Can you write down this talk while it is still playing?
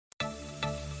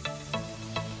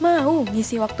Mau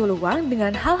ngisi waktu luang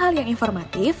dengan hal-hal yang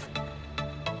informatif?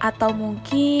 Atau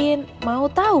mungkin mau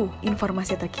tahu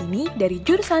informasi terkini dari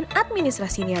jurusan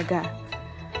administrasi niaga?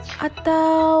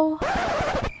 Atau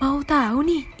mau tahu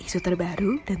nih isu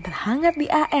terbaru dan terhangat di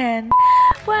AN?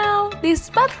 Well,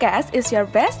 this podcast is your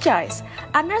best choice.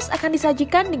 Honors akan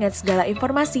disajikan dengan segala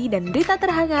informasi dan berita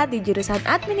terhangat di jurusan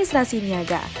administrasi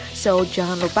niaga. So,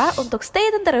 jangan lupa untuk stay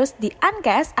tune terus di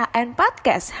Ankes AN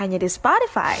Podcast hanya di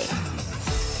Spotify.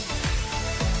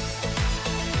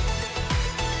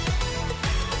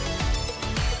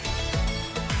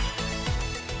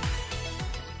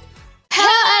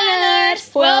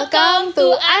 Welcome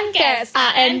to Ankes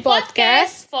AN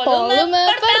Podcast volume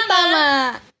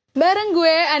pertama. Bareng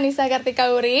gue Anissa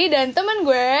Kartikauri dan teman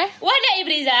gue Wada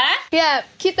Ibriza. Ya,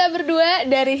 kita berdua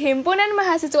dari Himpunan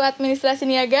Mahasiswa Administrasi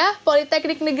Niaga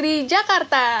Politeknik Negeri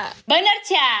Jakarta. Bener,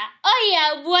 Ca. Oh iya,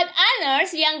 buat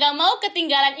honors yang gak mau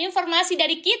ketinggalan informasi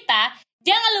dari kita,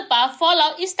 jangan lupa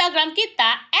follow Instagram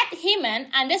kita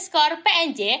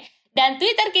 @himen_pnj dan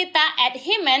Twitter kita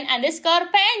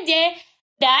 @himen_pnj.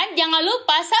 Dan jangan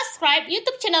lupa subscribe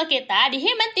YouTube channel kita di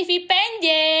Himen TV PNJ.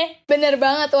 Bener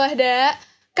banget, Wahda.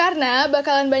 Karena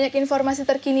bakalan banyak informasi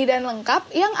terkini dan lengkap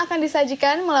yang akan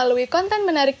disajikan melalui konten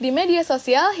menarik di media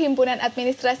sosial Himpunan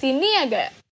Administrasi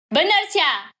Niaga. Bener,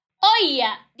 Ca. Oh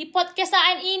iya, di podcast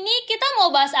AN ini kita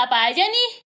mau bahas apa aja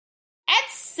nih?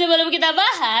 Sebelum kita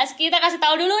bahas, kita kasih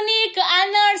tahu dulu nih ke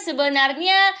honors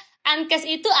sebenarnya Ankes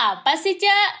itu apa sih,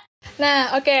 Ca?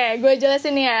 Nah, oke, gue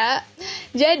jelasin ya.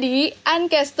 Jadi,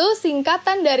 Ankes tuh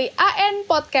singkatan dari AN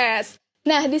Podcast.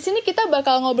 Nah, di sini kita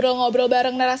bakal ngobrol-ngobrol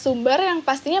bareng narasumber yang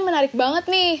pastinya menarik banget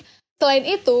nih. Selain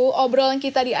itu, obrolan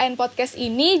kita di AN Podcast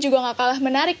ini juga gak kalah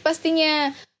menarik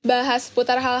pastinya. Bahas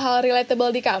seputar hal-hal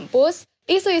relatable di kampus,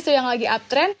 isu-isu yang lagi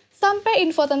uptrend, sampai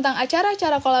info tentang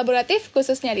acara-acara kolaboratif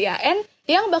khususnya di AN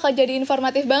yang bakal jadi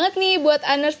informatif banget nih buat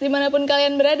honors dimanapun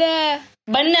kalian berada.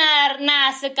 Benar.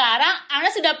 Nah, sekarang Anda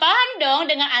sudah paham dong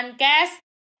dengan Ankes.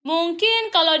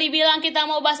 Mungkin kalau dibilang kita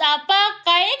mau bahas apa,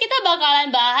 kayaknya kita bakalan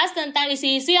bahas tentang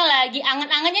isu-isu yang lagi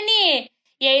anget-angetnya nih.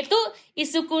 Yaitu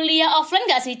isu kuliah offline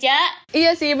gak sih, Ca?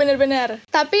 Iya sih, bener-bener.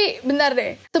 Tapi bentar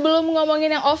deh, sebelum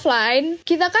ngomongin yang offline,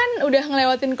 kita kan udah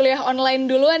ngelewatin kuliah online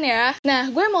duluan ya.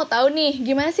 Nah, gue mau tahu nih,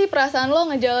 gimana sih perasaan lo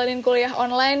ngejalanin kuliah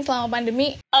online selama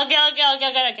pandemi? Oke.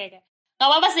 Gak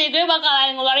apa-apa sih, gue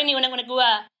bakalan ngeluarin nih unek-unek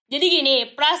gue. Jadi gini,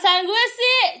 perasaan gue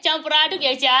sih campur aduk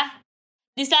ya, Ca.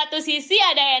 Di satu sisi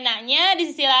ada enaknya, di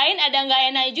sisi lain ada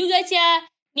nggak enaknya juga, Ca.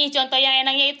 Nih, contoh yang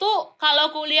enaknya itu,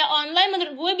 kalau kuliah online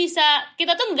menurut gue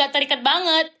kita tuh nggak terikat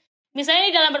banget.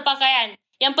 Misalnya di dalam berpakaian.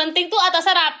 Yang penting tuh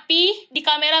atasnya rapi, di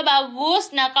kamera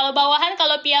bagus. Nah, kalau bawahan,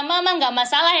 kalau piyama mah nggak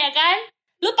masalah ya kan?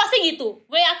 Lu pasti gitu,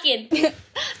 gue yakin.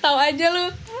 Tahu aja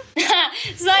lu.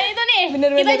 Selain itu nih,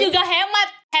 Bener-bener. kita juga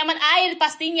hemat air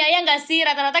pastinya, ya nggak sih?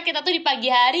 Rata-rata kita tuh di pagi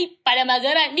hari pada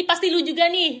mageran. Ini pasti lu juga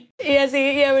nih. Iya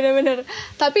sih, iya bener-bener.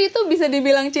 Tapi itu bisa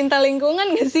dibilang cinta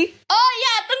lingkungan gak sih? Oh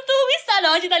ya, tentu bisa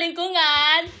dong cinta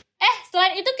lingkungan.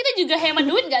 Selain itu kita juga hemat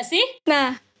duit gak sih?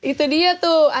 Nah, itu dia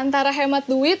tuh, antara hemat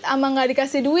duit sama gak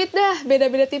dikasih duit dah,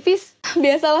 beda-beda tipis.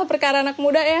 Biasalah perkara anak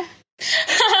muda ya.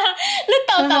 Lu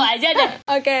tahu-tahu aja dah.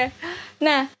 Oke.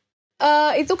 Nah,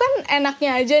 itu kan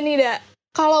enaknya aja nih, Dak.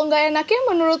 Kalau nggak enaknya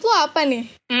menurut lo apa nih?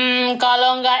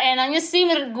 Kalau nggak enaknya sih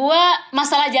menurut gue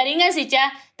masalah jaringan sih,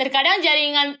 Ca. Terkadang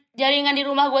jaringan di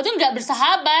rumah gue tuh nggak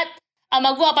bersahabat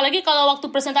sama gue, apalagi kalau waktu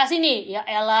presentasi nih. Ya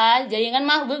elah, jaringan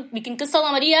mah gue bikin kesel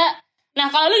sama dia. Nah,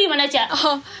 kalau lu gimana, Ca?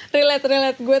 Oh,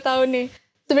 relate. Gue tahu nih.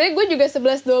 Sebenarnya gue juga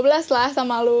 11-12 lah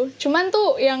sama lu. Cuman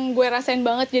tuh yang gue rasain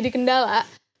banget jadi kendala,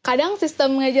 kadang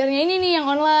sistem ngajarnya ini nih yang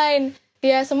online.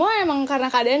 Ya, semua emang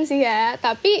karena keadaan sih ya.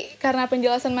 Tapi karena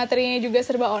penjelasan materinya juga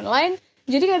serba online,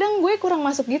 jadi kadang gue kurang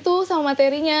masuk gitu sama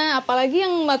materinya. Apalagi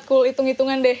yang matkul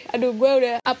hitung-hitungan deh. Aduh, gue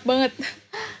udah up banget.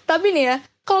 Tapi nih ya,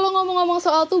 kalau ngomong-ngomong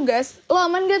soal tugas, lo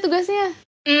aman gak tugasnya?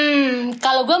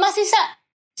 Kalau gue masih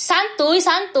santuy.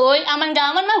 Aman gak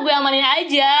aman mah gue amanin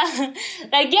aja.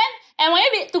 Lagian,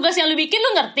 emangnya tugas yang lu bikin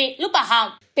lu ngerti? Lu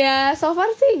paham? Ya, so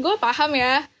far sih gue paham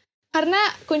ya. Karena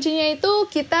kuncinya itu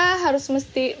kita harus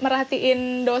mesti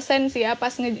merhatiin dosen sih ya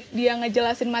pas dia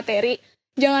ngejelasin materi.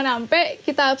 Jangan sampai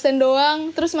kita absen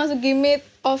doang, terus masuk gimit,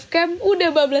 off cam,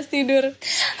 udah bablas tidur.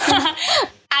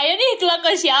 Ayo nih, keluar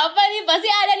ke siapa nih?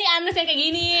 Pasti ada nih honors yang kayak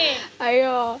gini.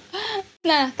 Ayo.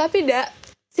 Nah, tapi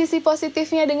sisi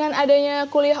positifnya dengan adanya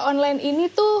kuliah online ini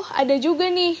tuh ada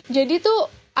juga nih. Jadi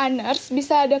tuh honors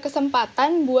bisa ada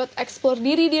kesempatan buat eksplor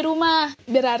diri di rumah.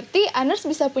 Berarti honors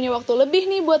bisa punya waktu lebih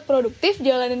nih buat produktif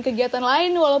jalanin kegiatan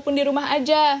lain walaupun di rumah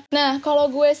aja. Nah, kalau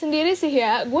gue sendiri sih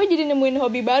ya, gue jadi nemuin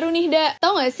hobi baru nih,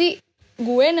 Tau gak sih?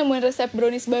 gue nemuin resep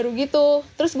brownies baru gitu.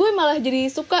 Terus gue malah jadi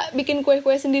suka bikin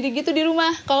kue-kue sendiri gitu di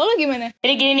rumah. Kalau lo gimana?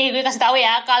 Jadi gini nih, gue kasih tahu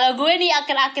ya, kalau gue nih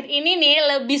akhir-akhir ini nih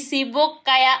lebih sibuk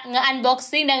kayak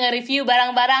nge-unboxing dan nge-review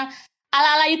barang-barang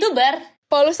ala-ala YouTuber.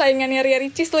 Oh, lo saingannya Ria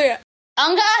Ricis lo ya? Oh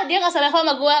enggak, dia gak selevel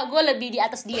sama gue lebih di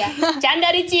atas dia.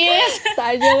 Canda Ricis.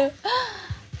 Saja lo.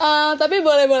 Tapi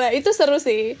boleh-boleh, itu seru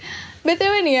sih.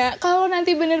 BTW nih ya, kalau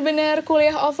nanti bener-bener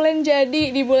kuliah offline jadi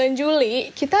di bulan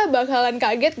Juli, kita bakalan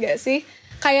kaget gak sih?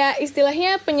 Kayak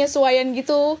istilahnya penyesuaian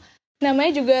gitu.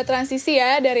 Namanya juga transisi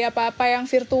ya, dari apa-apa yang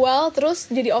virtual terus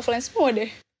jadi offline semua deh.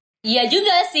 Iya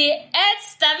juga sih,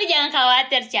 tapi jangan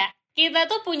khawatir, Ca. Kita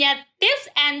tuh punya tips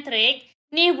and trick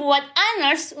nih buat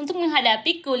honors untuk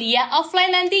menghadapi kuliah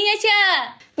offline nantinya, Ca.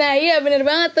 Nah iya bener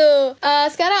banget tuh.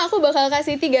 Sekarang aku bakal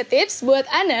kasih 3 tips buat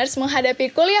honors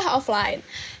menghadapi kuliah offline.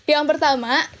 Yang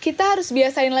pertama, kita harus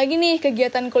biasain lagi nih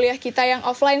kegiatan kuliah kita yang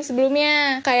offline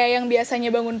sebelumnya. Kayak yang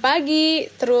biasanya bangun pagi,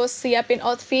 terus siapin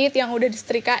outfit yang udah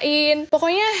disetrikain.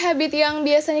 Pokoknya habit yang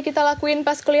biasanya kita lakuin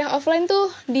pas kuliah offline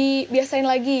tuh dibiasain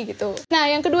lagi gitu. Nah,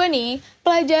 yang kedua nih,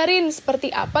 pelajarin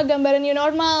seperti apa gambaran new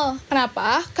normal.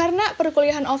 Kenapa? Karena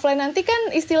perkuliahan offline nanti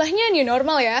kan istilahnya new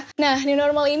normal ya. Nah, new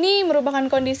normal ini merupakan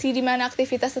kondisi di mana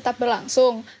aktivitas tetap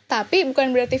berlangsung. Tapi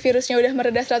bukan berarti virusnya udah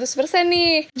mereda 100%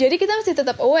 nih. Jadi kita mesti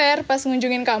tetap aware pas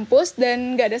ngunjungin kampus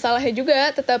dan gak ada salahnya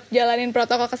juga tetap jalanin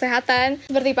protokol kesehatan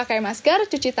seperti pakai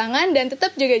masker, cuci tangan, dan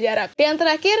tetap jaga jarak. Yang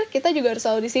terakhir, kita juga harus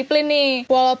selalu disiplin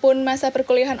nih. Walaupun masa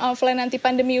perkuliahan offline nanti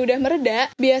pandemi udah mereda,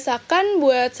 biasakan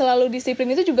buat selalu disiplin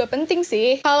itu juga penting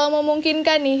sih. Kalau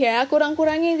memungkinkan nih ya,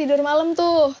 kurang-kurangin tidur malam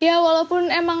tuh. Ya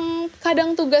walaupun emang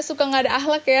kadang tugas suka gak ada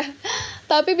akhlak ya.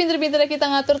 Tapi pinter-pinternya kita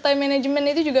ngatur time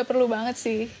management itu juga perlu banget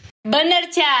sih. Bener,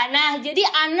 Ca. Nah, jadi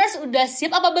honors udah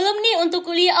siap apa belum nih untuk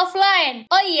kuliah offline?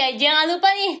 Oh iya, jangan lupa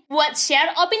nih buat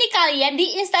share opini kalian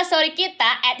di Instastory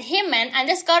kita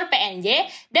 @himan_pnj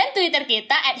dan Twitter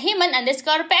kita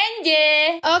 @himan_pnj.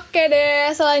 Oke deh,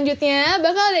 selanjutnya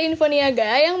bakal ada info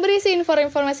niaga yang berisi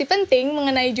informasi penting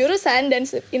mengenai jurusan dan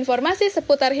informasi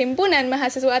seputar himpunan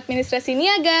mahasiswa administrasi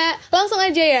niaga. Langsung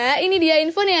aja ya, ini dia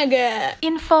info niaga.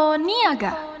 Info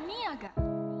niaga.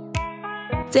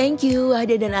 Thank you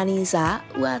Wahda dan Anissa.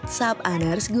 What's up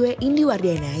Honors, gue Indi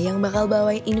Wardana yang bakal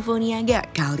bawain info niaga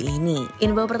kali ini.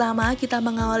 Info pertama, kita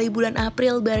mengawali bulan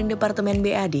April bareng Departemen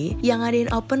BAD yang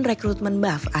ngadain Open Recruitment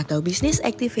BAF atau Business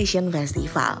Activation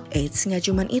Festival. Eits, gak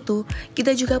cuman itu,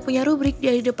 kita juga punya rubrik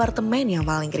dari departemen yang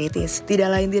paling kritis.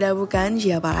 Tidak lain tidak bukan,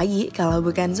 siapa lagi kalau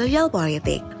bukan sosial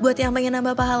politik. Buat yang pengen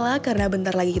nambah pahala karena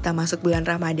bentar lagi kita masuk bulan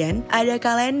Ramadan, ada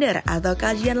kalender atau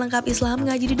kajian lengkap Islam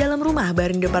ngaji di dalam rumah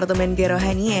bareng Departemen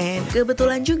Kerohanian.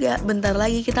 Kebetulan juga bentar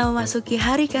lagi kita memasuki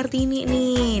Hari Kartini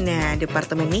nih. Nah,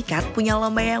 Departemen Mikat punya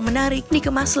lomba yang menarik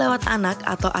dikemas lewat anak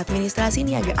atau administrasi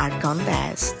niaga art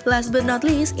contest. Last but not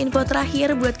least, info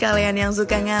terakhir buat kalian yang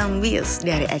suka ngambis.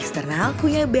 Dari eksternal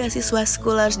punya beasiswa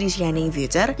Scholars di Shining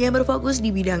Future yang berfokus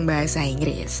di bidang bahasa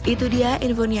Inggris. Itu dia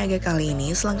info niaga kali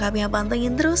ini. Selengkapnya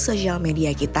pantengin terus sosial media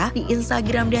kita di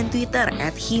Instagram dan Twitter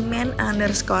 @himan_pnj.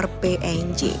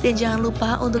 Dan jangan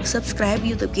lupa untuk subscribe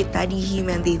YouTube kita di Himan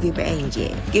TV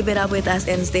PNJ. Keep it up with us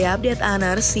and stay update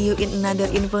honors. See you in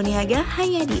another info niaga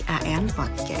hanya di AN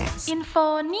Podcast.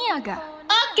 Info niaga.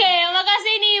 Oke,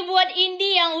 makasih nih buat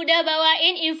Indi yang udah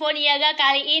bawain info niaga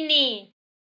kali ini.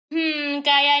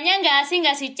 Kayaknya nggak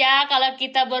sih, Ca, kalau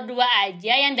kita berdua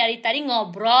aja yang dari tadi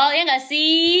ngobrol, ya nggak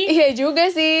sih? Iya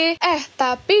juga sih.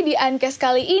 Tapi di Ankes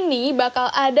kali ini bakal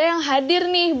ada yang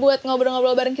hadir nih buat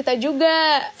ngobrol-ngobrol bareng kita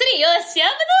juga. Serius?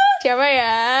 Siapa tuh? Siapa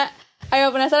ya? Ayo,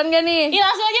 penasaran gak nih? Ya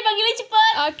langsung aja panggilin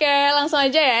cepet. Oke, langsung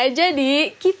aja ya.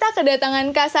 Jadi, kita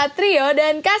kedatangan Kak Satrio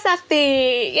dan Kak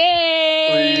Sakti.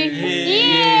 Yeay!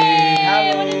 Yeay!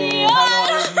 Halo,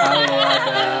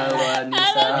 Halo,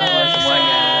 Anissa, Halo, Kak.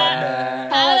 semuanya.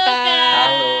 Halo, Kak.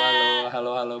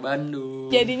 Halo, Bandung.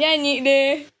 Jadi nyanyi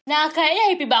deh. Nah,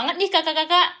 kayaknya happy banget nih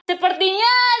kakak-kakak.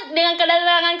 Sepertinya dengan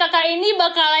kedatangan kakak ini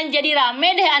bakalan jadi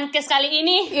rame deh Ankes kali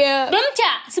ini. Iya. Belum,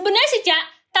 Ca? Sebenarnya sih, Ca,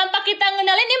 tanpa kita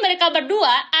ngenalin nih mereka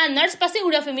berdua, honors pasti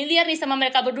udah familiar nih sama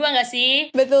mereka berdua gak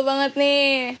sih? Betul banget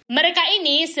nih. Mereka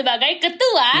ini sebagai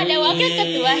ketua dan wakil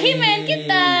ketua Himen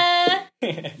kita.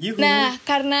 Yuhu. Nah,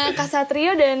 karena Kak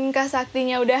Satrio dan Kak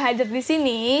Saktinya udah hadir di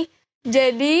sini,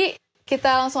 jadi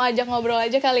kita langsung ajak ngobrol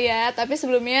aja kali ya. Tapi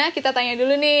sebelumnya kita tanya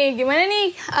dulu nih, gimana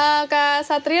nih Kak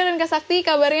Satrio dan Kak Sakti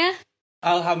kabarnya?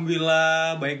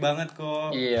 Alhamdulillah, baik banget kok.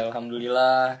 Iya,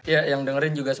 alhamdulillah. Ya, yang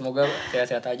dengerin juga semoga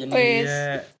sehat-sehat aja nih. Wis.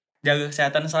 Iya. Jaga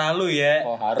kesehatan selalu ya.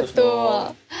 Oh, harus Betul.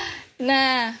 dong.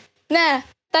 Nah,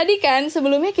 tadi kan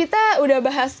sebelumnya kita udah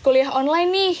bahas kuliah online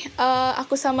nih,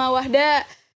 aku sama Wahda.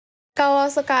 Kalau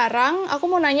sekarang aku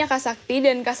mau nanya Kak Sakti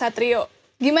dan Kak Satrio.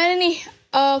 gimana nih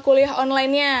kuliah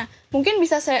online-nya? Mungkin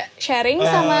bisa sharing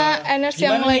sama Ernest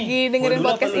yang gimana nih? lagi dengerin Gua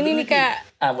dulu podcast apa lu ini dulu nih Kak.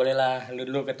 Boleh lah, lu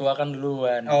dulu ketua kan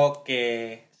duluan. Oke,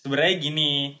 sebenarnya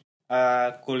gini,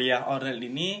 kuliah online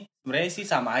ini sebenarnya sih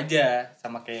sama aja,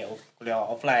 sama kayak kuliah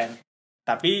offline.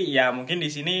 Tapi ya mungkin di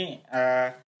sini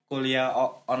kuliah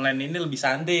online ini lebih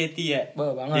santai ya.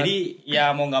 Banget. Jadi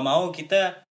ya mau nggak mau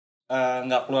kita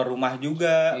nggak keluar rumah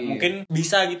juga. Iya. Mungkin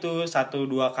bisa gitu 1-2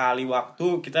 kali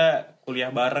waktu kita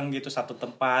kuliah bareng gitu satu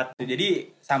tempat.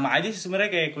 Jadi sama aja sih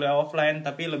sebenarnya kayak kuliah offline,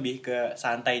 tapi lebih ke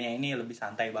santainya ini lebih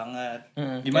santai banget.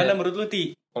 Gimana menurut lu,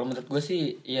 Ti? Kalau menurut gue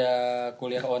sih ya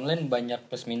kuliah online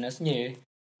banyak plus minusnya ya.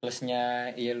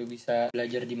 Plusnya ya lu bisa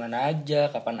belajar di mana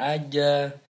aja, kapan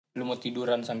aja. Lu mau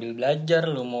tiduran sambil belajar,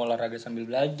 lu mau olahraga sambil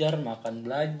belajar, makan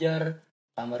belajar,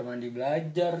 kamar mandi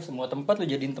belajar, semua tempat lu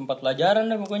jadiin tempat pelajaran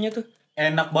dah pokoknya tuh.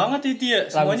 Enak banget itu ya.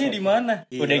 Semuanya di mana?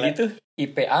 Udah gitu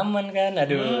IP aman kan.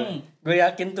 Aduh. Gue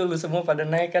yakin tuh lu semua pada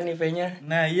naik kan IP-nya.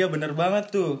 Nah iya bener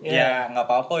banget tuh. Ya. Ya nggak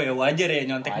apa-apa ya, wajar ya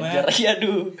nyontek Wajar mah. ya,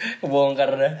 aduh.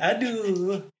 Kebongkar dah.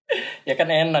 Aduh. Ya kan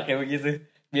enak ya begitu.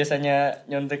 Biasanya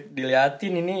nyontek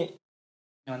diliatin, ini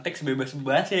Nyontek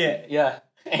sebebas-bebas ya. ya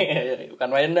bukan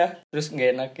main dah. Terus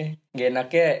nggak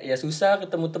enaknya ya susah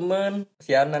ketemu temen.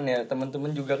 Kesianan ya,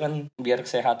 temen-temen juga kan biar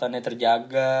kesehatannya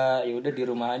terjaga. Ya udah di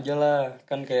rumah aja lah,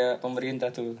 kan kayak pemerintah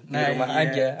tuh di rumah iya.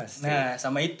 aja. Asik. Nah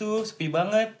sama itu sepi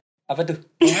banget. Apa tuh?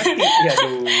 Ya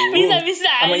aduh.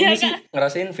 Bisa-bisa Sama aja, ini sih Kak.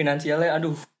 ngerasain finansialnya,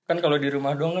 aduh. Kan kalau di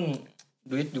rumah doang kan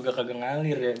duit juga kagak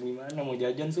ngalir ya. Gimana mau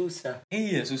jajan susah.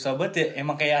 Iya susah banget ya.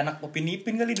 Emang kayak anak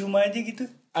upin-ipin kali di rumah aja gitu.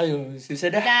 Ayo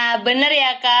susah dah. Nah, bener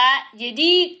ya, Kak.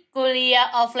 Jadi,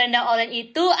 kuliah offline dan online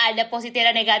itu ada positif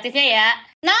dan negatifnya ya.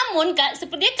 Namun, Kak,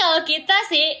 sepertinya kalau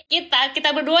kita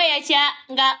berdua ya, Cia,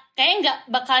 kayaknya nggak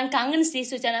bakalan kangen sih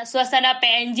suasana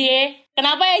PNJ.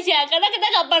 Kenapa ya, Cia? Karena kita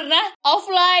nggak pernah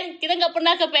offline, kita nggak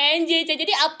pernah ke PNJ, Cia.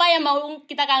 Jadi, apa yang mau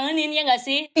kita kangenin, ya nggak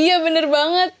sih? Iya bener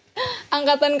banget.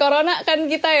 Angkatan corona kan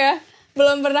kita ya.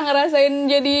 Belum pernah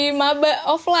ngerasain jadi maba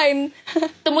offline.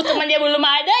 Temu teman dia belum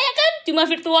ada ya kan? Cuma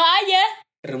virtual aja.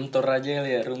 Room tour aja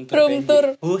kali ya, room tour. Room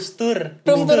tour. Bus tour.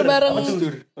 Room tour bareng. Apa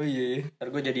tour? Oh iya,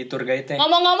 ntar gue jadi tour guide-nya.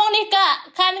 Ngomong-ngomong nih, Kak,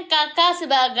 kan Kakak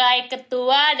sebagai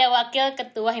ketua dan wakil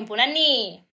ketua himpunan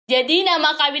nih. Jadi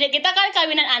nama kabinet kita kan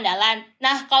kabinet andalan.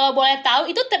 Nah, kalau boleh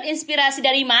tahu itu terinspirasi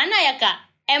dari mana ya,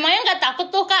 Kak? Emangnya nggak takut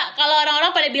tuh, Kak, kalau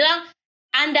orang-orang pada bilang,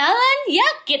 andalan,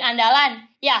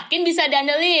 yakin bisa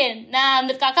diandelin. Nah,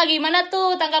 menurut Kakak gimana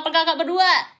tuh tanggapan Kakak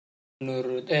berdua?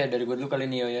 Menurut dari gue dulu kali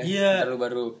Nio ya. Iya. Ntar lu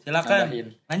baru Silakan. nambahin.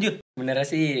 Lanjut. Benernya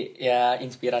sih ya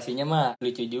inspirasinya mah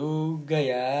lucu juga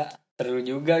ya, seru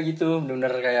juga gitu.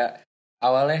 Bener-bener kayak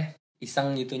awalnya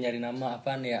iseng gitu nyari nama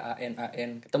apaan ya,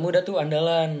 AN ketemu dah tuh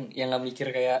andalan, yang nggak mikir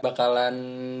kayak bakalan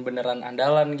beneran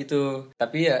andalan gitu.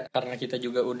 Tapi ya karena kita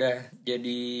juga udah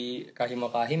jadi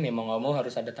kahim ya mau nggak mau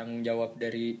harus ada tanggung jawab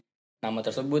dari nama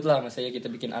tersebut lah. Masanya kita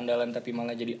bikin andalan tapi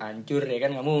malah jadi hancur ya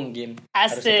kan, nggak mungkin.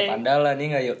 Harus Asik. tetap andalan nih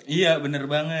nggak yuk. Iya bener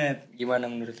banget. Gimana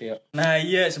menurut Tio? Nah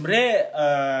iya sebenarnya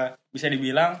bisa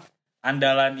dibilang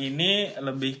andalan ini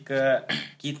lebih ke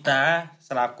kita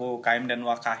selaku KM dan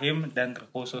Wakahim, dan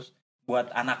terkhusus buat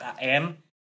anak AN,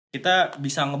 kita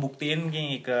bisa ngebuktiin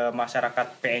nih ke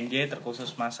masyarakat PNJ,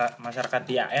 terkhusus masyarakat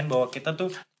di AN, bahwa kita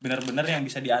tuh benar-benar yang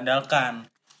bisa diandalkan.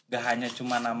 Gak hanya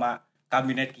cuma nama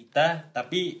kabinet kita,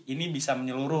 tapi ini bisa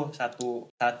menyeluruh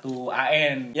satu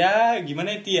AN. Ya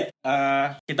gimana itu ya,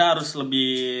 kita harus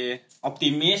lebih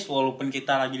optimis walaupun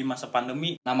kita lagi di masa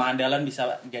pandemi. Nama andalan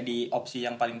bisa jadi opsi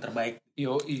yang paling terbaik.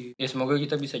 Yoi. Ya semoga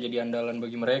kita bisa jadi andalan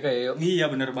bagi mereka ya yuk. Iya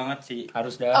bener banget sih.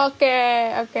 Harus dah.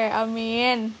 Oke,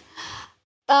 amin.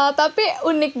 Tapi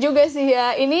unik juga sih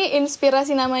ya. Ini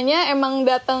inspirasi namanya emang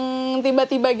datang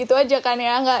tiba-tiba gitu aja kan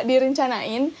ya, nggak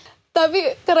direncanain. Tapi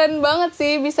keren banget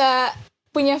sih bisa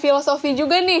punya filosofi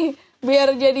juga nih,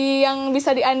 biar jadi yang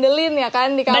bisa diandelin ya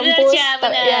kan di kampus. Bener, Cia,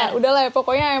 bener. Ya udahlah ya,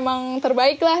 pokoknya emang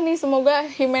terbaik lah nih, semoga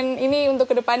Himen ini untuk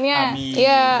kedepannya. Amin.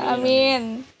 Ya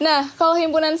amin. Nah kalau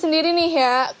himpunan sendiri nih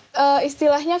ya,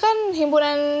 istilahnya kan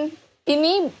himpunan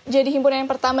ini jadi himpunan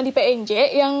yang pertama di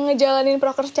PNJ yang ngejalanin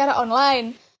proker secara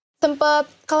online. Sempet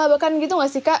kelabakan gitu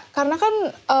gak sih Kak? Karena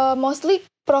kan mostly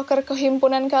proker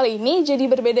kehimpunan kali ini jadi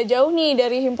berbeda jauh nih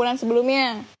dari himpunan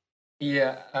sebelumnya.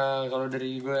 Iya, kalau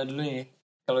dari gue dulu nih.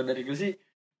 Kalau dari gue sih,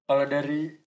 kalau dari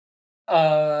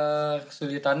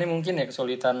kesulitannya mungkin ya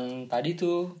kesulitan tadi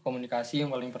tuh komunikasi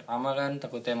yang paling pertama kan,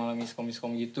 takutnya malah miskom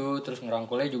gitu. Terus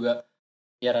ngerangkulnya juga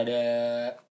ya rada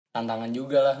tantangan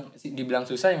juga lah. Dibilang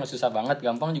susah ya nggak susah banget,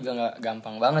 gampang juga nggak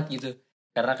gampang banget gitu.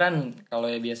 Karena kan kalau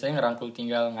ya biasanya ngerangkul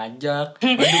tinggal ngajak.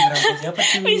 Waduh ngerangkul siapa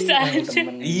tuh? Bisa aja.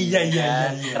 Temen. Iya.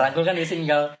 Ngerangkul kan biasanya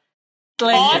tinggal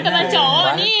Oh, teman cowok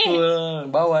nih. Rangkul,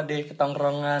 bawa deh ke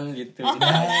tongkrongan gitu. Ini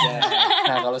aja.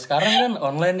 Nah, kalau sekarang kan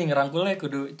online nih, ngerangkulnya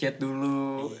kudu chat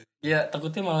dulu. Ya,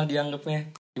 takutnya malah dianggapnya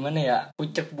gimana ya?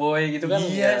 Pucek boy gitu kan.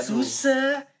 Iya, Ya, aduh,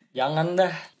 susah. jangan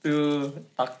dah tuh,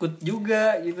 takut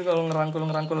juga gitu kalau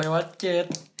ngerangkul lewat chat.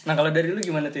 Nah, kalau dari lu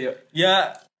gimana tuh, Yo?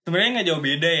 Ya, sebenarnya nggak jauh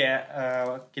beda ya.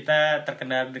 Kita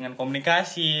terkendala dengan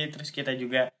komunikasi, terus kita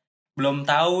juga belum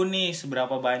tahu nih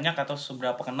seberapa banyak atau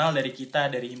seberapa kenal dari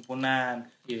kita dari himpunan.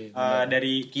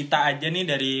 Dari kita aja nih,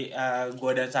 dari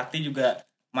gua dan Sakti juga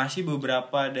masih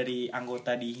beberapa dari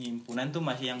anggota di himpunan tuh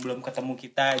masih yang belum ketemu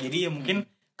kita. Jadi ya mungkin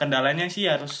kendalanya sih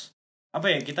harus apa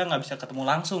ya, kita nggak bisa ketemu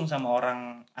langsung sama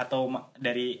orang atau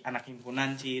dari anak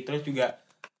himpunan sih. Terus juga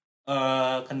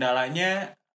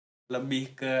kendalanya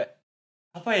lebih ke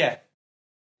apa ya,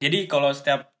 jadi kalau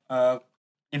setiap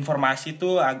informasi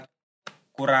tuh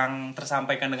kurang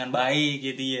tersampaikan dengan baik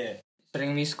gitu ya.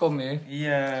 Sering miskom ya.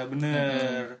 Iya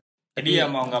bener. Jadi ya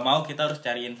mau nggak mau kita harus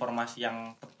cari informasi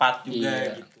yang tepat juga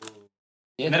gitu.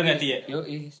 Ya, bener nggak Ti ya?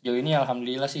 Sejauh ini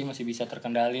alhamdulillah sih masih bisa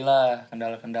terkendali lah.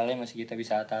 Kendala-kendalanya masih kita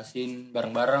bisa atasin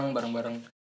bareng-bareng.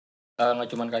 Nggak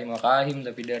cuma kahim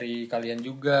tapi dari kalian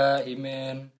juga,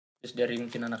 Imen, terus dari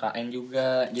mungkin anak KN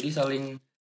juga. Jadi saling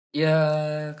ya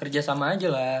kerjasama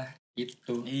aja lah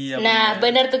gitu. Iya. Nah,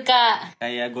 bener tuh Kak.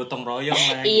 Kayak gotong royong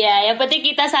lah. Iya, yang penting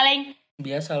kita saling.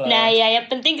 Biasa lah. Nah, ya, yang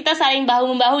penting kita saling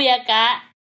bahu membahu ya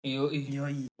Kak.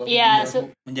 Iya,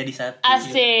 menjadi satu.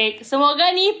 Asik. Semoga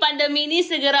nih pandemi ini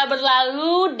segera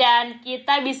berlalu dan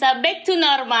kita bisa back to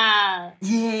normal.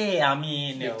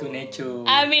 Amin. Back to nature.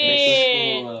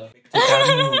 Amin.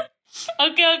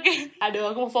 Oke.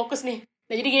 Aduh, aku mau fokus nih.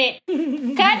 Nah, jadi gini.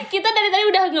 Kan kita dari tadi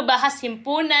udah ngebahas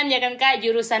himpunan ya kan Kak,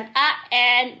 jurusan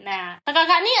AN. Nah,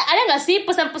 kakak nih ada nggak sih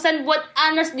pesan-pesan buat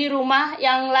Anes di rumah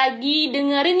yang lagi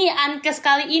dengerin nih Ankes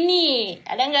kali ini?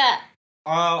 Ada nggak?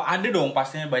 Oh, ada dong,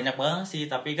 pastinya banyak banget sih.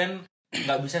 Tapi kan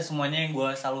nggak bisa semuanya yang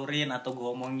gue salurin atau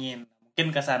gue omongin.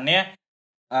 Mungkin kesannya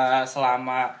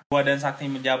selama gue dan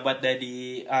Sakti menjabat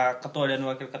dari ketua dan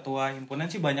wakil ketua himpunan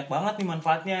sih banyak banget nih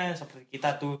manfaatnya. Seperti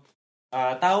kita tuh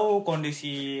tahu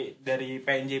kondisi dari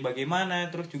PNJ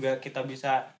bagaimana, terus juga kita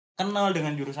bisa kenal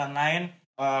dengan jurusan lain.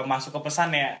 Masuk ke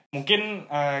pesan ya, mungkin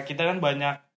kita kan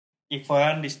banyak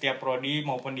event di setiap prodi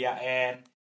maupun di AN.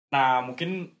 Nah,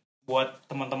 mungkin buat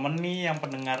teman-teman nih yang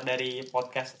pendengar dari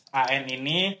podcast AN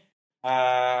ini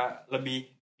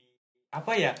lebih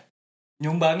apa ya,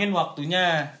 nyumbangin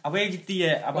waktunya apa ya gitu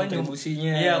ya, apa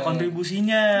kontribusinya. Iya,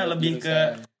 kontribusinya lebih jurusan. ke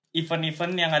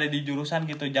event-event yang ada di jurusan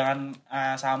gitu. Jangan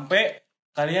sampai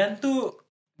kalian tuh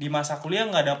di masa kuliah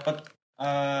nggak dapet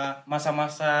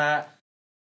masa-masa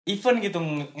event gitu,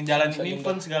 ngejalanin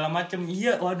event segala macem.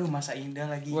 Iya, waduh, masa indah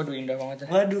lagi. Waduh, indah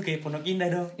banget. Waduh, kayak Pondok Indah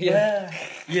dong. Iya.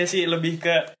 Iya sih, lebih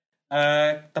ke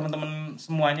teman-teman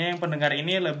semuanya yang pendengar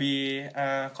ini lebih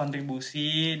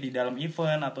kontribusi di dalam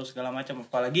event atau segala macam.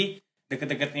 Apalagi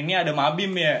deket-deket ini ada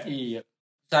Mabim ya. Iya.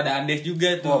 Terus ada Andes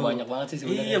juga tuh. Wah, banyak banget sih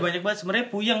sebenarnya. Iya, banyak banget. Sebenarnya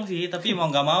puyeng sih, tapi mau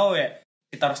nggak mau ya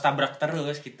kita harus tabrak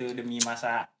terus gitu demi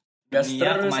Gas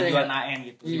terus kemajuan ya. AN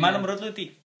gitu. Iya. Gimana menurut lu, Ti?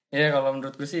 Ya, kalau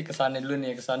menurutku sih kesannya dulu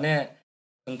nih. Kesannya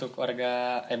untuk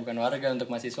bukan warga,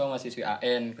 untuk mahasiswi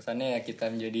AN. Kesannya ya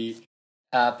kita menjadi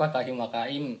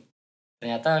kahim.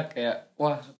 Ternyata kayak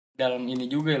wah, dalam ini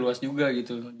juga luas juga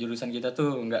gitu. Jurusan kita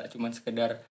tuh nggak cuma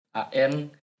sekedar AN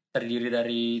terdiri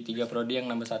dari 3 prodi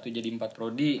yang nambah 1 jadi 4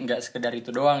 prodi. Nggak sekedar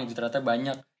itu doang, itu ternyata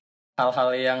banyak hal-hal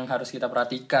yang harus kita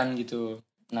perhatikan gitu.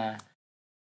 Nah,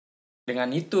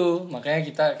 dengan itu makanya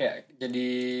kita kayak jadi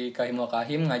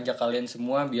kahim ngajak kalian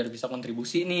semua biar bisa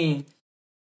kontribusi nih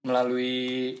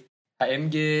melalui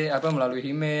HMJ, melalui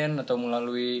Himen atau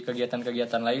melalui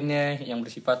kegiatan-kegiatan lainnya yang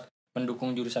bersifat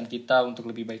mendukung jurusan kita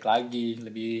untuk lebih baik lagi,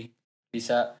 lebih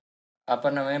bisa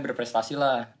berprestasi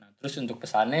lah. Nah, terus untuk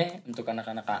pesannya untuk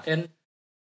anak-anak AN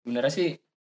sebenarnya sih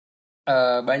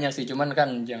banyak sih, cuman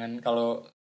kan jangan kalau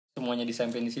semuanya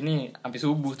disampaikan di sini sampai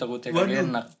subuh takutnya kagak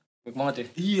enak. Baik banget ya?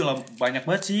 Iya lah, banyak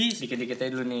banget sih. Dikit-dikit aja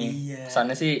dulu nih. Iya.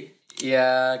 Pesannya sih,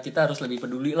 ya kita harus lebih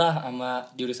peduli lah sama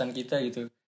jurusan kita gitu.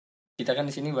 Kita kan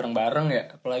di sini bareng-bareng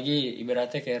ya, apalagi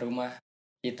ibaratnya kayak rumah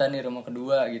kita nih, rumah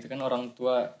kedua gitu kan. Orang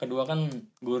tua kedua kan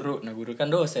guru, nah guru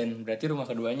kan dosen. Berarti rumah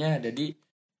keduanya ada di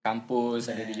kampus,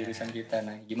 ada di jurusan kita.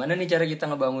 Nah, gimana nih cara kita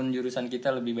ngebangun jurusan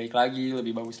kita lebih baik lagi,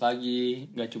 lebih bagus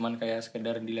lagi. Gak cuman kayak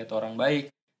sekedar dilihat orang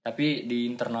baik, tapi di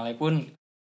internalnya pun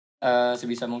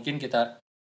sebisa mungkin kita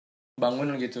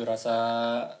bangun gitu rasa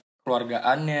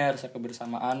keluargaannya, rasa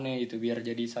kebersamaannya gitu, biar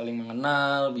jadi saling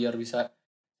mengenal, biar bisa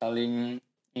saling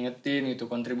ingetin gitu.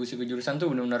 Kontribusi ke jurusan tuh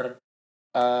benar-benar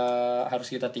harus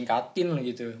kita tingkatin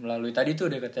gitu melalui tadi tuh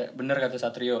udah bener kata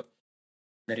Satrio,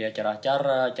 Dari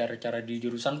acara-cara di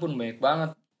jurusan pun banyak banget.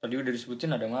 Tadi udah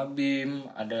disebutin ada Mabim,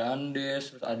 ada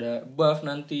Andes, terus ada BAF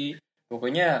nanti.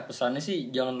 Pokoknya pesannya sih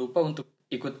jangan lupa untuk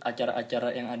ikut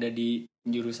acara-acara yang ada di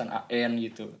jurusan AN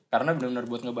gitu. Karena benar-benar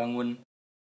buat ngebangun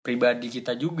pribadi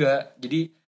kita juga. Jadi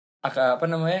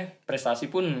prestasi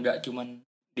pun nggak cuman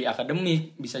di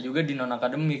akademik, bisa juga di non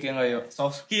akademik ya nggak yuk?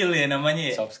 Soft skill ya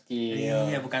namanya ya. Soft skill.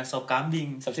 Iya, bukan sop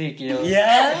kambing. Soft skill. Iya.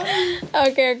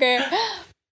 Oke.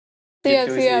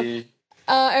 Gitu Siap. sih.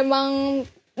 Emang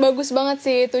bagus banget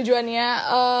sih tujuannya.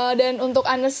 Dan untuk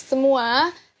Anes semua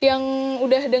yang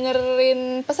udah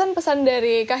dengerin pesan-pesan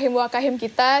dari Kahim Wakahim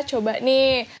kita, coba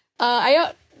nih, ayo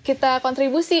kita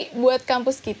kontribusi buat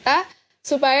kampus kita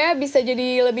supaya bisa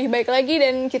jadi lebih baik lagi,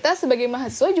 dan kita sebagai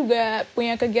mahasiswa juga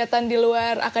punya kegiatan di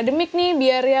luar akademik nih,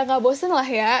 biar ya nggak bosen lah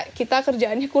ya, kita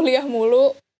kerjaannya kuliah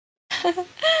mulu.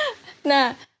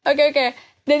 Nah, oke.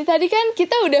 Dari tadi kan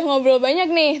kita udah ngobrol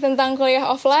banyak nih tentang kuliah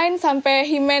offline sampai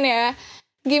himen ya.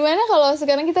 Gimana kalau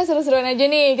sekarang kita seru-seruan aja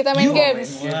nih, kita main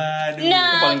games? Waduh.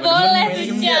 Nah, paling boleh berdemen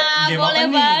tuh, nih. Ca. Game Boleh apa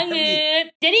nih? banget.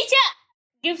 Jadi, Ca,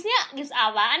 games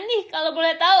apaan nih kalau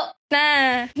boleh tahu?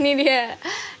 Nah, ini dia.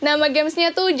 Nama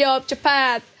gamesnya tuh jawab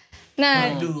cepat. Nah,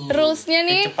 Aduh. rulesnya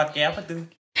nih Cepat kayak apa tuh?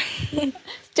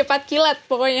 cepat kilat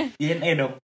pokoknya. DNA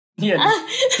dong. Iya,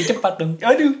 cepat dong.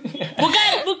 Aduh.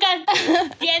 Bukan.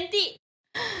 TNT.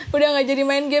 Udah nggak jadi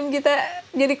main game, kita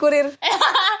jadi kurir.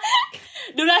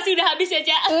 Durasi udah habis ya,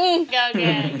 Ca. Oke.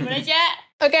 Boleh, Ca?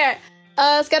 Oke,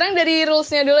 sekarang dari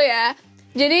rulesnya dulu ya.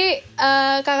 Jadi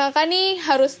kakak-kakak nih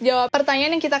harus jawab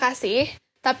pertanyaan yang kita kasih,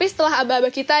 tapi setelah aba-aba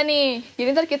kita nih. Jadi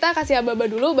ntar kita kasih aba-aba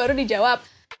dulu baru dijawab.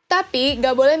 Tapi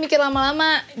nggak boleh mikir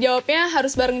lama-lama, jawabnya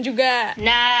harus bareng juga.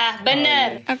 Nah,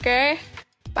 bener. Oke,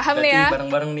 paham Berarti nih ya?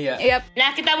 bareng-bareng nih ya. Yap. Nah,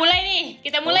 kita mulai nih.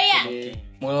 Kita mulai ya. Oke.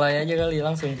 Mulai aja kali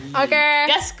langsung. Oke,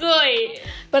 Gas, kuy.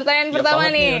 pertanyaan pertama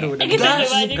banget nih. Aduh, udah Kita Gas,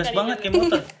 coba aja gas kali. banget kayak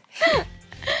motor.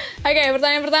 Oke,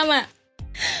 pertanyaan pertama.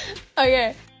 Oke,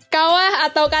 kawah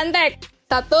atau kantek?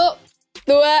 1,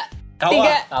 2,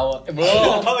 Kawah. 3. Tahu.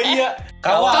 Oh iya,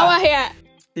 kawah. Kawah ya?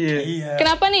 Iya. Iya.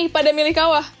 Kenapa nih pada milih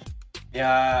kawah?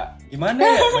 Ya, gimana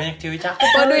ya? Banyak cewek cakep.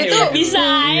 Waduh, kali itu ya. bisa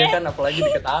Iya ya. kan, apalagi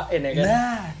deket AN ya kan.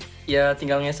 Nah, Ya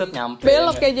tinggal ngesot nyampe.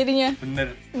 Belok ya. ya jadinya.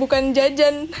 bener. Bukan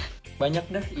jajan. Banyak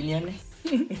dah ini aneh.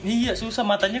 Iya, susah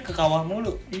matanya ke kawah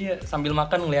mulu. Iya, sambil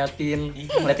makan ngeliatin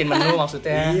Iya. menu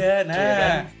maksudnya. Iya, nah. Iya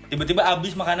kan? Tiba-tiba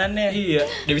habis makanannya. Iya,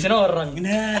 dihabisin orang.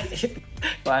 Nah,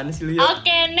 Apaan sih lu ya?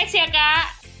 Oke, next ya, Kak.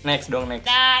 Next dong, next.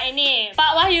 Nah, ini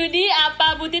Pak Wahyudi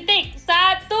apa Bu Titik?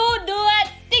 1, 2,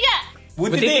 3. Bu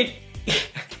Titik.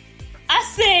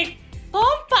 Asik.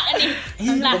 Kompak nih.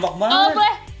 Ih, kompak banget.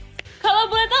 Kalau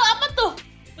boleh tahu apa tuh?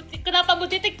 Kenapa Bu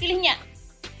Titik pilihnya?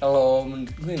 Kalau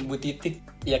menurut gue Bu Titik,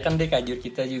 ya kan dia kajur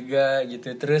kita juga gitu.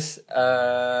 Terus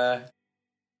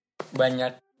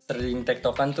banyak sering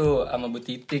tektokan tuh sama Bu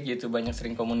Titik gitu. Banyak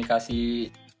sering komunikasi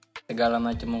segala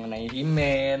macam mengenai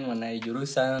himen, mengenai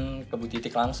jurusan ke Bu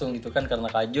Titik langsung gitu kan. Karena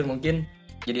kajur mungkin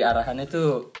jadi arahannya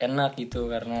tuh enak gitu.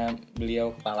 Karena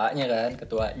beliau kepalanya kan,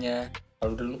 ketuanya.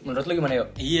 Kalau menurut lu gimana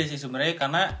yuk? Iya sih sebenarnya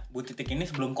karena Bu Titik ini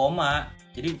sebelum koma.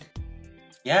 Jadi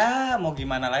ya mau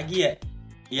gimana lagi ya?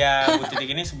 Ya Bu Titik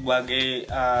ini sebagai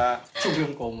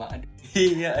Sebelum koma.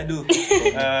 iya aduh.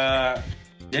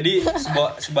 Jadi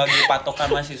sebagai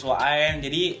patokan mahasiswa AN.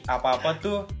 Jadi apa-apa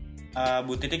tuh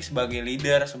Bu Titik sebagai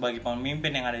leader, sebagai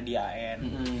pemimpin yang ada di AN.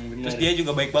 Terus dia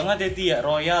juga baik banget ya Tia,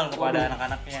 royal kepada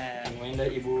anak-anaknya. main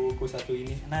dari ibuku satu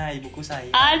ini. Nah, ibuku saya.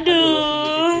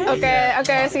 Aduh. Oke,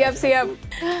 siap.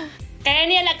 Kayak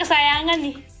ini anak kesayangan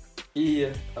nih. Iya,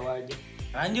 tahu aja.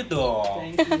 Lanjut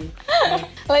dong. Thank you.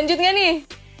 Lanjut nggak nih?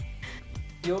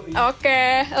 Yo,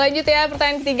 Oke, lanjut ya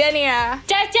pertanyaan ketiga nih ya.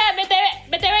 Caca,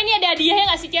 BTW ini ada hadiahnya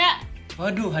nggak sih, Ca?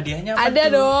 Waduh, hadiahnya apa Ada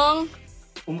tuh? dong.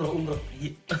 umroh.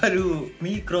 Aduh,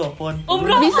 mikrofon.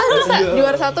 Umroh. Bisa.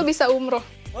 Juara 1 bisa umroh.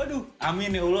 Waduh,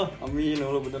 amin ya Allah. Amin,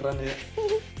 Allah beneran ya.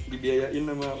 Dibiayain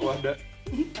sama Wahda.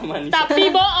 Sama Anissa. Tapi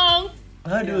bohong.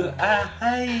 Waduh,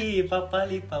 hai,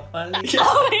 papali. Oh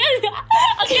my God.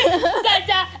 Oke,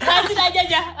 Caca, lanjut aja,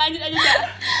 Ca.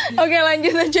 Oke,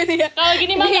 lanjut aja nih ya. Kalau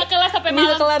gini mah nggak kelas sampai Bisa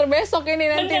malam. kelar besok ini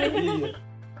nanti nih. Iya.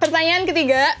 Pertanyaan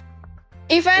ketiga.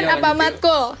 Event Ya, apa lanjut, yuk.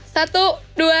 matkul?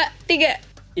 1, 2,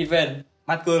 3. Event.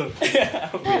 Matkul.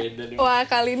 Beda dong. Wah,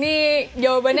 kali ini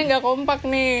jawabannya nggak kompak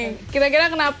nih. Kira-kira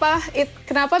kenapa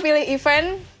pilih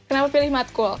event? Kenapa pilih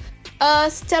matkul?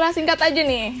 Secara singkat aja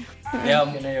nih. Ya,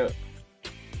 Gimana yuk?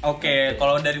 oke,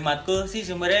 kalau dari matkul sih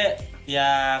sebenarnya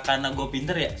ya karena gue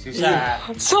pinter ya susah.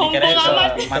 Sombong Dikirain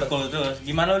amat. matkul terus.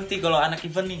 Gimana lu Ti kalau anak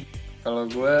event nih? Kalau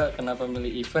gue kenapa milih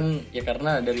event? Ya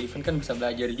karena dari event kan bisa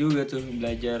belajar juga tuh,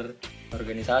 belajar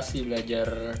organisasi,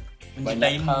 belajar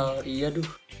banyak hal. Iya duh.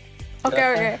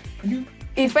 Oke.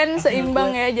 Event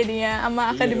seimbang ya jadinya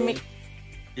sama akademik.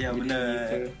 Iya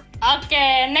bener. Oke,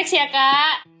 next ya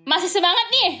kak. Masih semangat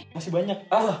nih? Masih banyak.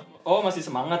 Masih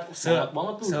semangat. Semangat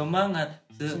banget tuh.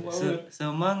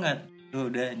 Semangat. Tuh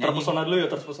udah nyanyi. Terpesona dulu ya,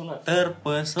 terpesona.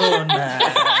 Udah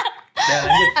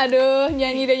lanjut. Aduh,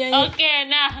 nyanyi. Oke,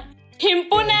 nah.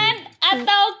 Himpunan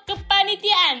atau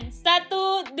kepanitiaan?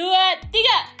 1, 2,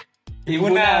 3.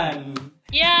 Himpunan.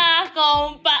 Ya,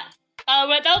 kompak. Kalau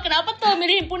boleh tahu kenapa tuh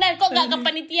milih himpunan? Kok gak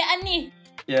kepanitiaan nih?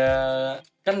 Ya,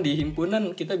 kan di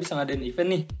himpunan kita bisa ngadain event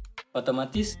nih.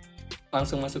 Otomatis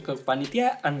langsung masuk ke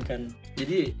kepanitiaan kan.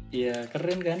 Jadi, ya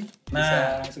keren kan?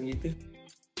 Bisa langsung gitu.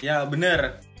 Ya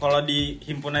bener. Kalau di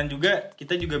himpunan juga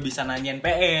kita juga bisa nanyain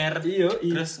PR. Iya.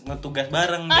 Terus ngetugas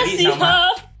bareng. Jadi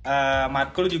sama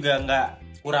matkul juga nggak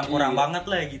kurang-kurang banget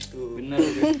lah gitu. Bener.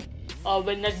 Oh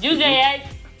bener juga ya.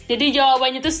 Jadi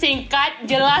jawabannya tuh singkat,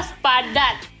 jelas,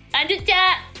 padat. Lanjut,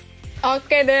 Cak.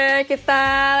 Oke deh, kita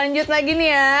lanjut lagi nih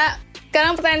ya.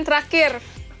 Sekarang pertanyaan terakhir.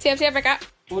 Siap-siap ya, Kak?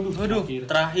 Waduh,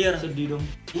 terakhir. Sedih dong.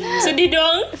 Sedih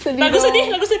dong. Lagu sedih.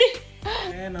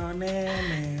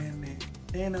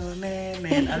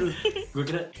 Nenen. Aduh, Gue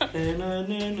kira ya.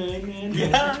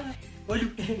 Waduh.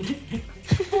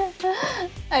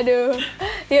 Aduh.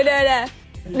 Udah.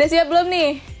 Udah siap belum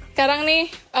nih? Sekarang nih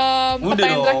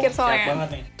pertanyaan terakhir soalnya. Siap banget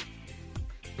nih.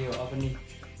 Yo, apa nih?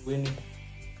 Gue nih.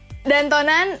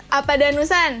 Dantonan apa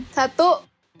danusan? 1,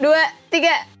 2,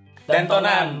 3.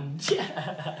 Dantonan.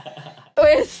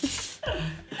 Wes.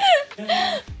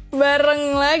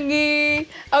 Bareng lagi.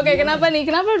 Oke, kenapa nih?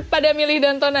 Kenapa pada milih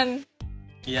dantonan?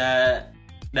 Ya,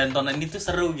 dantonan itu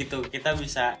seru gitu. Kita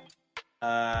bisa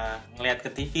ngeliat ke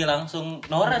TV langsung.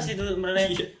 Nora sih dulu sebenarnya.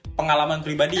 Pengalaman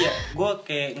pribadi ya. Gue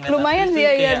kayak ngeliat Lumayan itu sih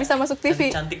ya, kayak bisa masuk TV.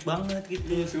 Cantik banget gitu.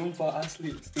 Iya, sumpah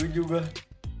asli. Setuju gue.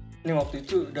 Ini waktu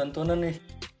itu dantonan nih.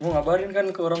 Gue ngabarin kan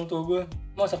ke orang tua gue.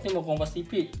 Mas, nih mau Kompas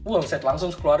TV. Wah, set langsung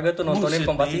sekeluarga tuh nontonin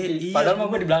Kompas TV. Iya. Padahal mah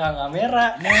gue di belakang kamera.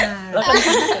 Nah, kan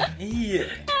iya.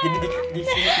 Jadi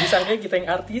disangka kita yang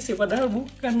artis ya, padahal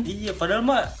bukan. Iya, padahal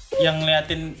mah yang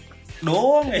ngeliatin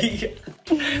doang ya. Iya.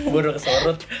 Baru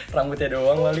kesorot, rambutnya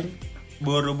doang paling.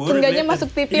 Boro-boro. Enggaknya kelihatan. masuk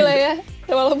TV lah ya.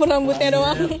 Walaupun rambutnya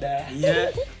doang. Udah. Iya.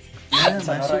 Iya,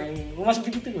 masuk. Gue masuk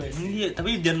TV tuh guys. Iya,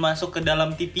 tapi jangan masuk ke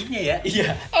dalam TV-nya ya.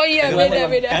 Iya. Oh iya,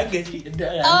 beda. Kagak sih.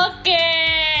 Udah ya. Oke.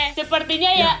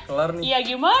 Sepertinya ya. Kelar nih. Ya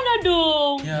gimana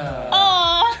dong? Ya.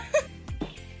 Oh.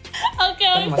 Oke.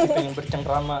 Kan masih pengen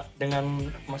bercengkrama dengan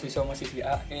mahasiswa-mahasiswi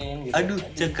AN gitu. Aduh,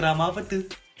 cengkrama apa tuh?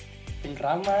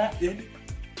 Cengkrama.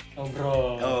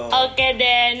 Ngobrol. Oh. Oke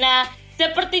deh. Nah,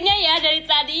 sepertinya ya dari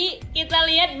tadi kita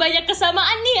lihat banyak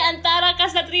kesamaan nih antara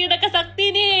Kak Satrio dan Kak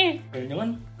Sakti nih.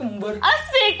 Jangan kembar.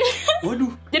 Asik.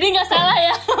 Waduh. Jadi nggak salah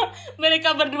ya.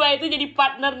 Mereka berdua itu jadi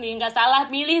partner nih. Nggak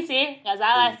salah milih sih. Nggak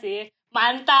salah sih.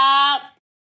 Mantap.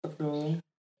 Dong.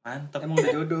 Mantap. Emang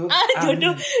udah jodoh.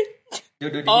 Jodoh.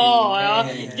 Jodoh di Oh,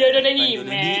 Himen. jodoh dan Jodoh di-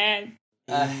 Himen.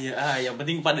 Iya, yang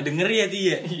penting pada denger ya sih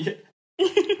ya. Iya.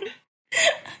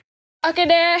 Oke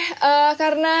deh,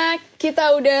 karena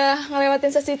kita udah ngelewatin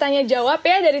sesi tanya jawab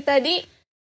ya dari tadi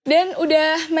dan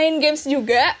udah main games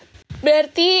juga,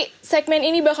 berarti segmen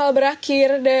ini bakal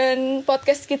berakhir dan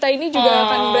podcast kita ini juga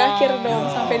akan berakhir dong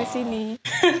sampai di sini.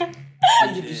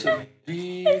 Jadi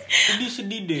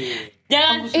Sedih deh.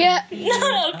 Jangan. Iya,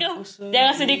 Oke.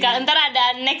 Jangan sedih Kak. Ntar ada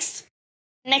next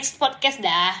podcast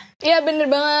dah. iya bener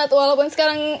banget. Walaupun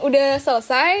sekarang udah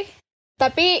selesai,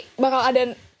 tapi bakal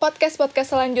ada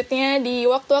podcast-podcast selanjutnya di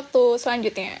waktu-waktu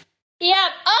selanjutnya.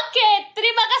 Yap, oke.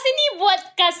 Terima kasih nih buat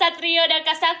Kak Satrio dan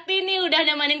Kak Sakti nih udah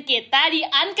nemenin kita di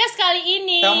Ankes kali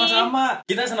ini. Sama-sama.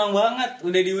 Kita senang banget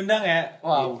udah diundang ya.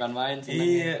 Wah, bukan main sih.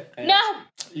 Iya. Kayak Nah,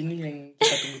 ini yang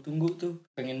kita tunggu-tunggu tuh.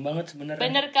 Pengen banget sebenarnya.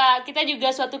 bener Kak. Kita juga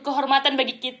suatu kehormatan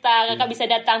bagi kita. Kakak bisa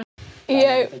datang.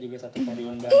 Iya, Kita juga satu kali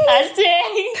undang. Asik.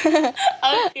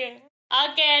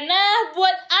 Oke, nah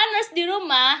buat Aners di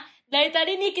rumah, dari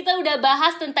tadi nih kita udah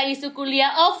bahas tentang isu kuliah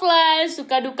offline,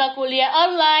 suka duka kuliah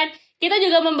online. Kita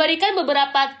juga memberikan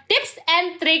beberapa tips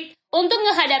and trick untuk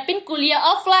ngehadapin kuliah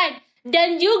offline.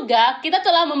 Dan juga kita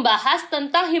telah membahas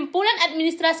tentang himpunan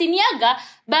administrasi niaga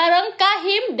bareng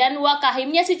Kahim dan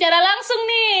Wakahimnya secara langsung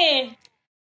nih.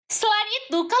 Selain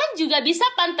itu, kalian juga bisa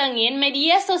pantengin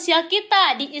media sosial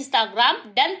kita di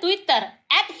Instagram dan Twitter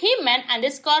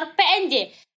 @himen_pnj.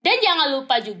 Dan jangan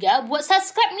lupa juga buat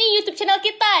subscribe nih YouTube channel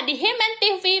kita di Himen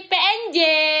TV PNJ.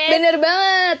 bener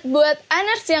banget. Buat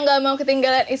Aners yang gak mau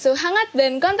ketinggalan isu hangat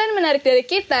dan konten menarik dari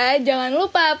kita, jangan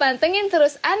lupa pantengin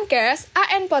terus Ankes,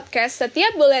 AN Podcast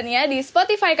setiap bulannya di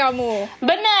Spotify kamu.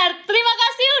 Benar, terima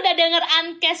kasih udah denger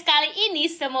Ankes kali ini.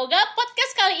 Semoga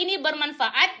podcast kali ini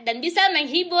bermanfaat dan bisa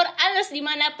menghibur Aners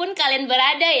dimanapun kalian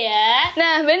berada ya.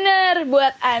 Nah bener,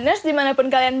 buat Aners dimanapun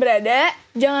kalian berada,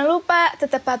 jangan lupa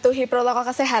tetap patuhi protokol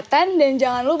kesehatan dan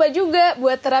jangan lupa juga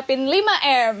buat terapin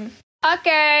 5M.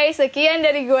 Oke, sekian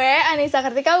dari gue, Anissa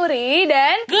Kartikauri,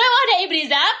 dan gue Wahda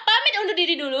Ibriza, pamit undur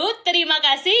diri dulu. Terima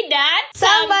kasih dan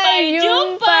sampai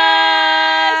jumpa.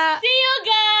 See you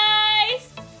guys.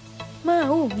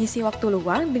 Mau ngisi waktu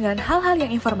luang dengan hal-hal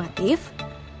yang informatif?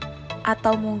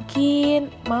 Atau mungkin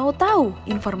mau tahu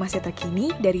informasi terkini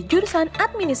dari jurusan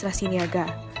Administrasi Niaga?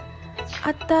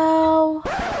 Atau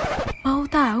mau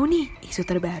tahu nih isu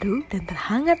terbaru dan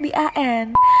terhangat di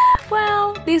AN?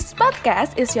 Well, this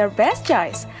podcast is your best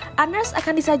choice. Aners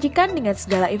akan disajikan dengan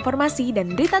segala informasi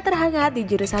dan berita terhangat di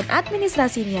jurusan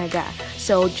Administrasi Niaga.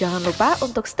 So, jangan lupa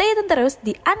untuk stay tune terus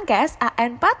di Ankes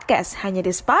AN Podcast hanya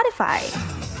di Spotify.